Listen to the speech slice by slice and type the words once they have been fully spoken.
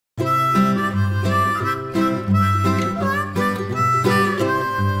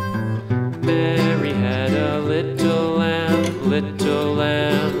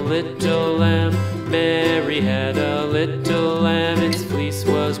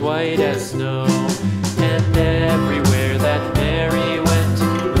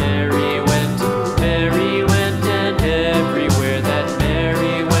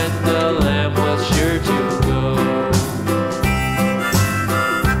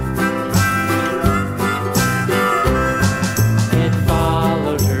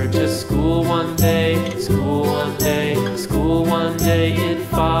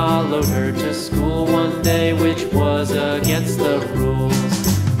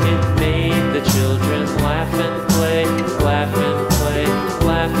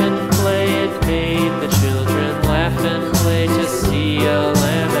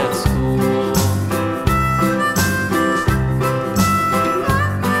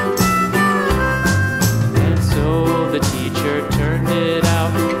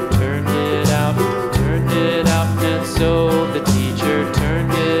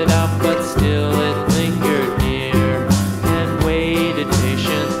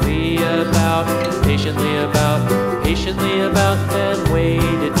patiently about, then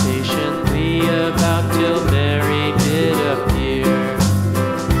waited patiently about till Mary did appear.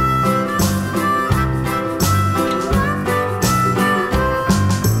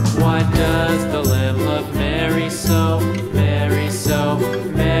 Why does the lamb love Mary so, Mary so,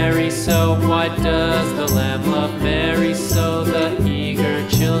 Mary so? Why does the lamb love Mary so? The eager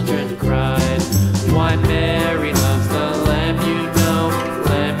children cried. Why Mary loves the lamb, you know,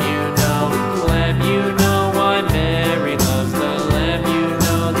 lamb, you know, lamb, you know. Why Mary loves the lamb, you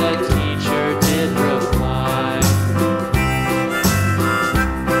know, the teacher did reply.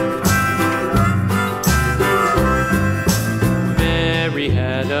 Mary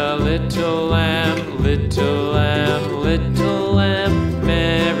had a little lamb, little lamb, little lamb.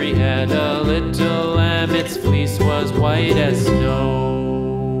 Mary had a little lamb, its fleece was white as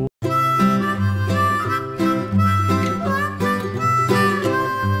snow.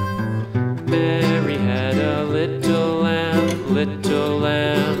 Mary had a little lamb, little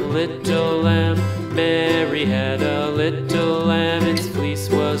lamb, little lamb. Mary had a little lamb, its fleece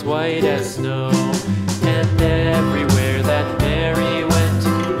was white as snow. And everywhere that Mary went,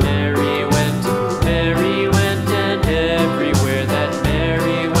 Mary went, Mary went, and everywhere that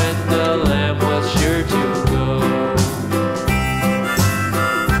Mary went, the lamb was sure to go.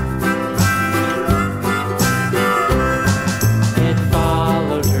 It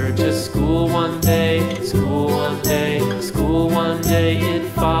followed her to school one day, school one day, school one day. It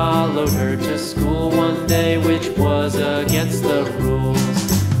followed her to school one day, which was against the rules.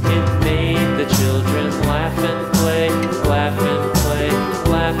 It made the children laugh and play, laugh and play,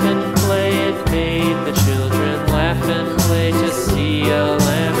 laugh and play. It made the children laugh and play to see a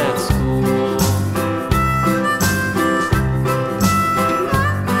lamb at school.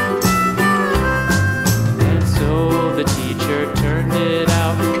 And so the teacher turned it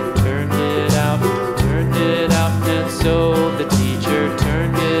out, turned it out, turned it out. And so the teacher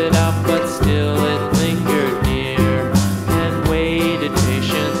turned it out, but still it lingered near and waited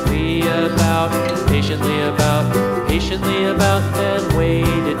patiently about, patiently about, patiently about, then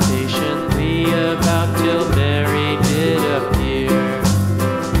waited patiently about till Mary did appear.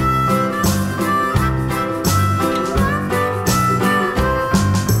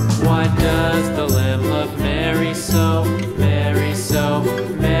 Why does the lamb love Mary so, Mary so,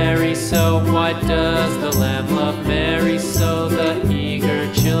 Mary so? Why does the lamb love Mary so? The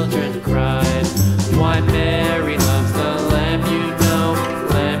eager children cried. Why Mary loves the lamb, you know,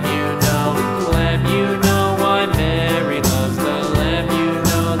 lamb, you know, lamb, you know. Why Mary loves the lamb, you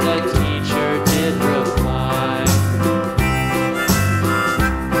know, the teacher did reply.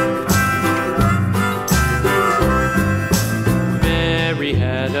 Mary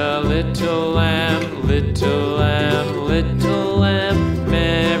had a little lamb, little lamb, little lamb.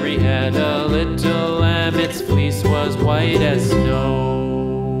 Mary had a little lamb, its fleece was white as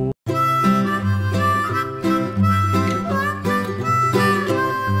snow.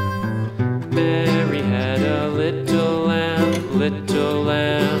 Mary had a little lamb, little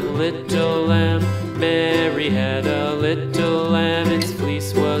lamb, little lamb. Mary had a little lamb, its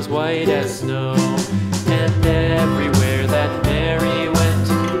fleece was white as snow. And everywhere that Mary went,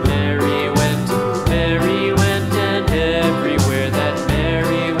 Mary went, Mary went, and everywhere that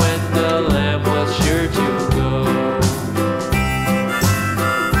Mary went, the lamb was sure to go.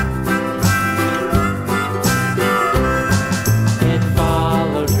 It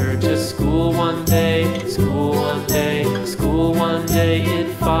followed her to school one day, school one day, school one day. It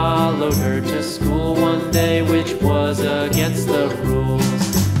followed her to school one day, which was against the rules.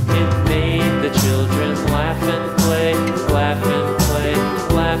 It made the children laugh and play, laugh and play,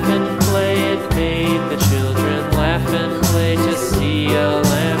 laugh and play. It made the children laugh and play to see a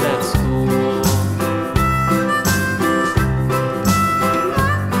lamb at school.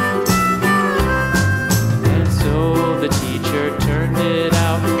 And so the teacher turned it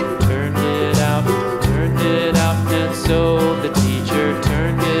out, turned it out, turned it out. And so the teacher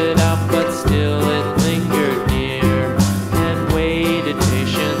turned it out, but still it lingered near and waited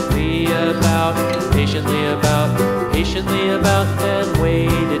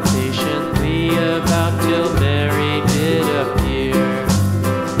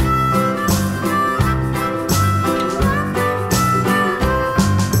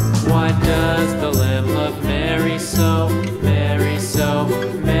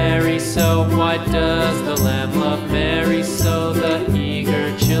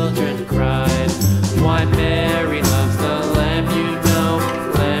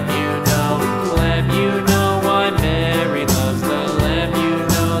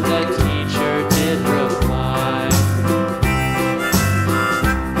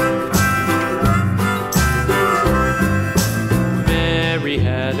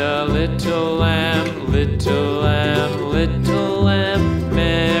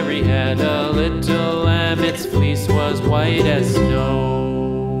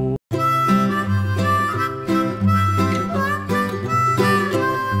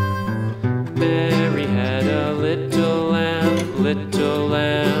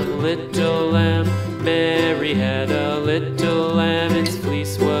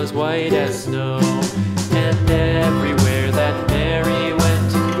was white as snow. And everywhere that Mary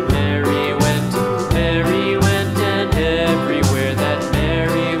went, Mary went, Mary went, and everywhere that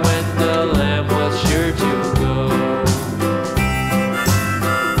Mary went, the lamb was sure to go.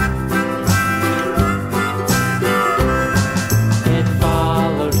 It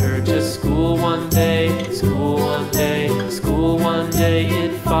followed her to school one day, school one day, school one day.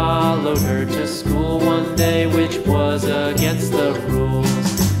 It followed her to school one day, which was against the rules.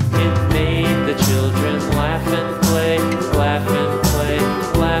 It made the children laugh and play, laugh and play,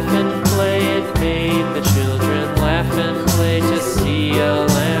 laugh and play. It made the children laugh and play to see a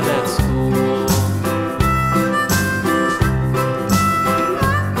lamb at school.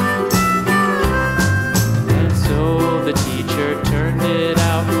 And so the teacher turned it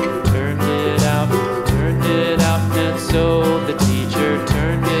out, turned it out, turned it out. And so the teacher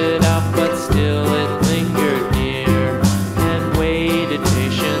turned it out, but still it lingered near and waited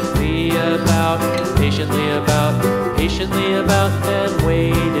patiently about, patiently about, and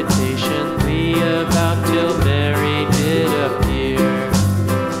waited patiently about till Mary did appear.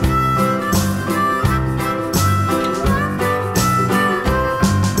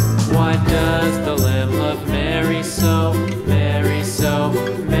 Why does the lamb love Mary so, Mary so,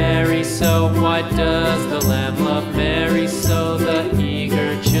 Mary so? Why does the lamb love Mary so? The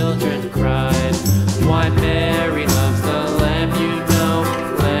eager children cried. Why Mary loves the lamb, you know,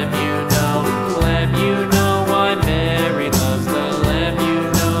 lamb, you know, lamb, you know. Why Mary loves the lamb, you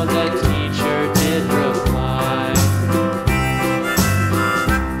know, the teacher did reply.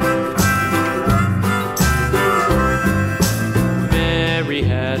 Mary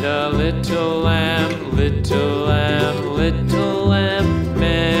had a little lamb, little lamb, little lamb.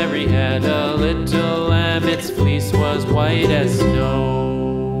 Mary had a little lamb, its fleece was white as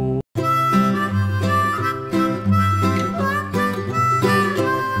snow.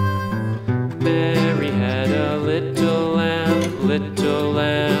 Mary had a little lamb, little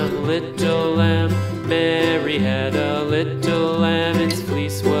lamb, little lamb. Mary had a little lamb, its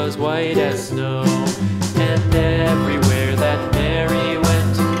fleece was white as snow. And everywhere that Mary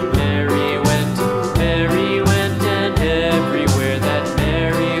went, Mary went, Mary went, and everywhere that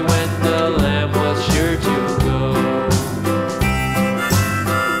Mary went, the lamb was sure to go.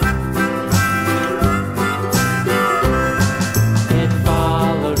 It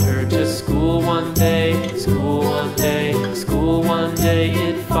followed her to school one day, school one day, school one day.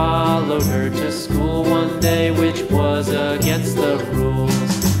 It followed her to school one day, which was against the rules.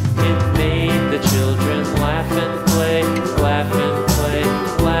 It made the children laugh and play, laugh and play,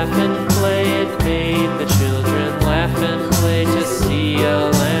 laugh and play. It made the children laugh and play to see a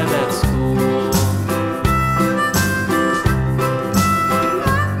lamb at school.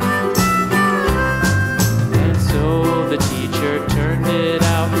 And so the teacher turned it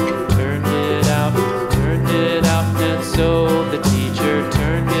out, turned it out, turned it out. And so the teacher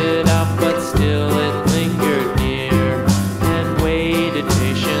turned it out, but still it lingered near and waited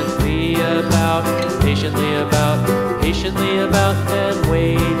patiently about, patiently about, patiently about, and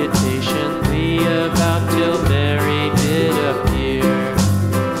waited patiently about till Mary did appear.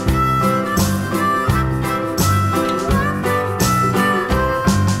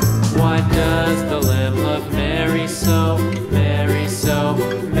 Why does the lamb love Mary so, Mary so,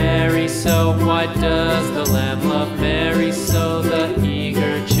 Mary so? Why does the lamb love Mary so? The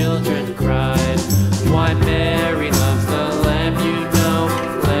eager children cried. Why Mary loves the lamb, you know,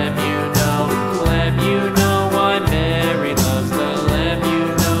 lamb, you know, lamb, you know. Why Mary loves the lamb, you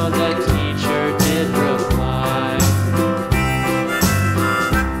know, the teacher did reply.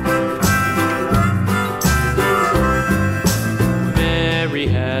 Mary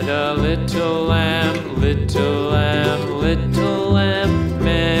had a little lamb, little lamb, little lamb.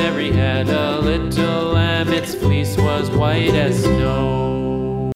 Mary had a little lamb, its fleece was white as snow.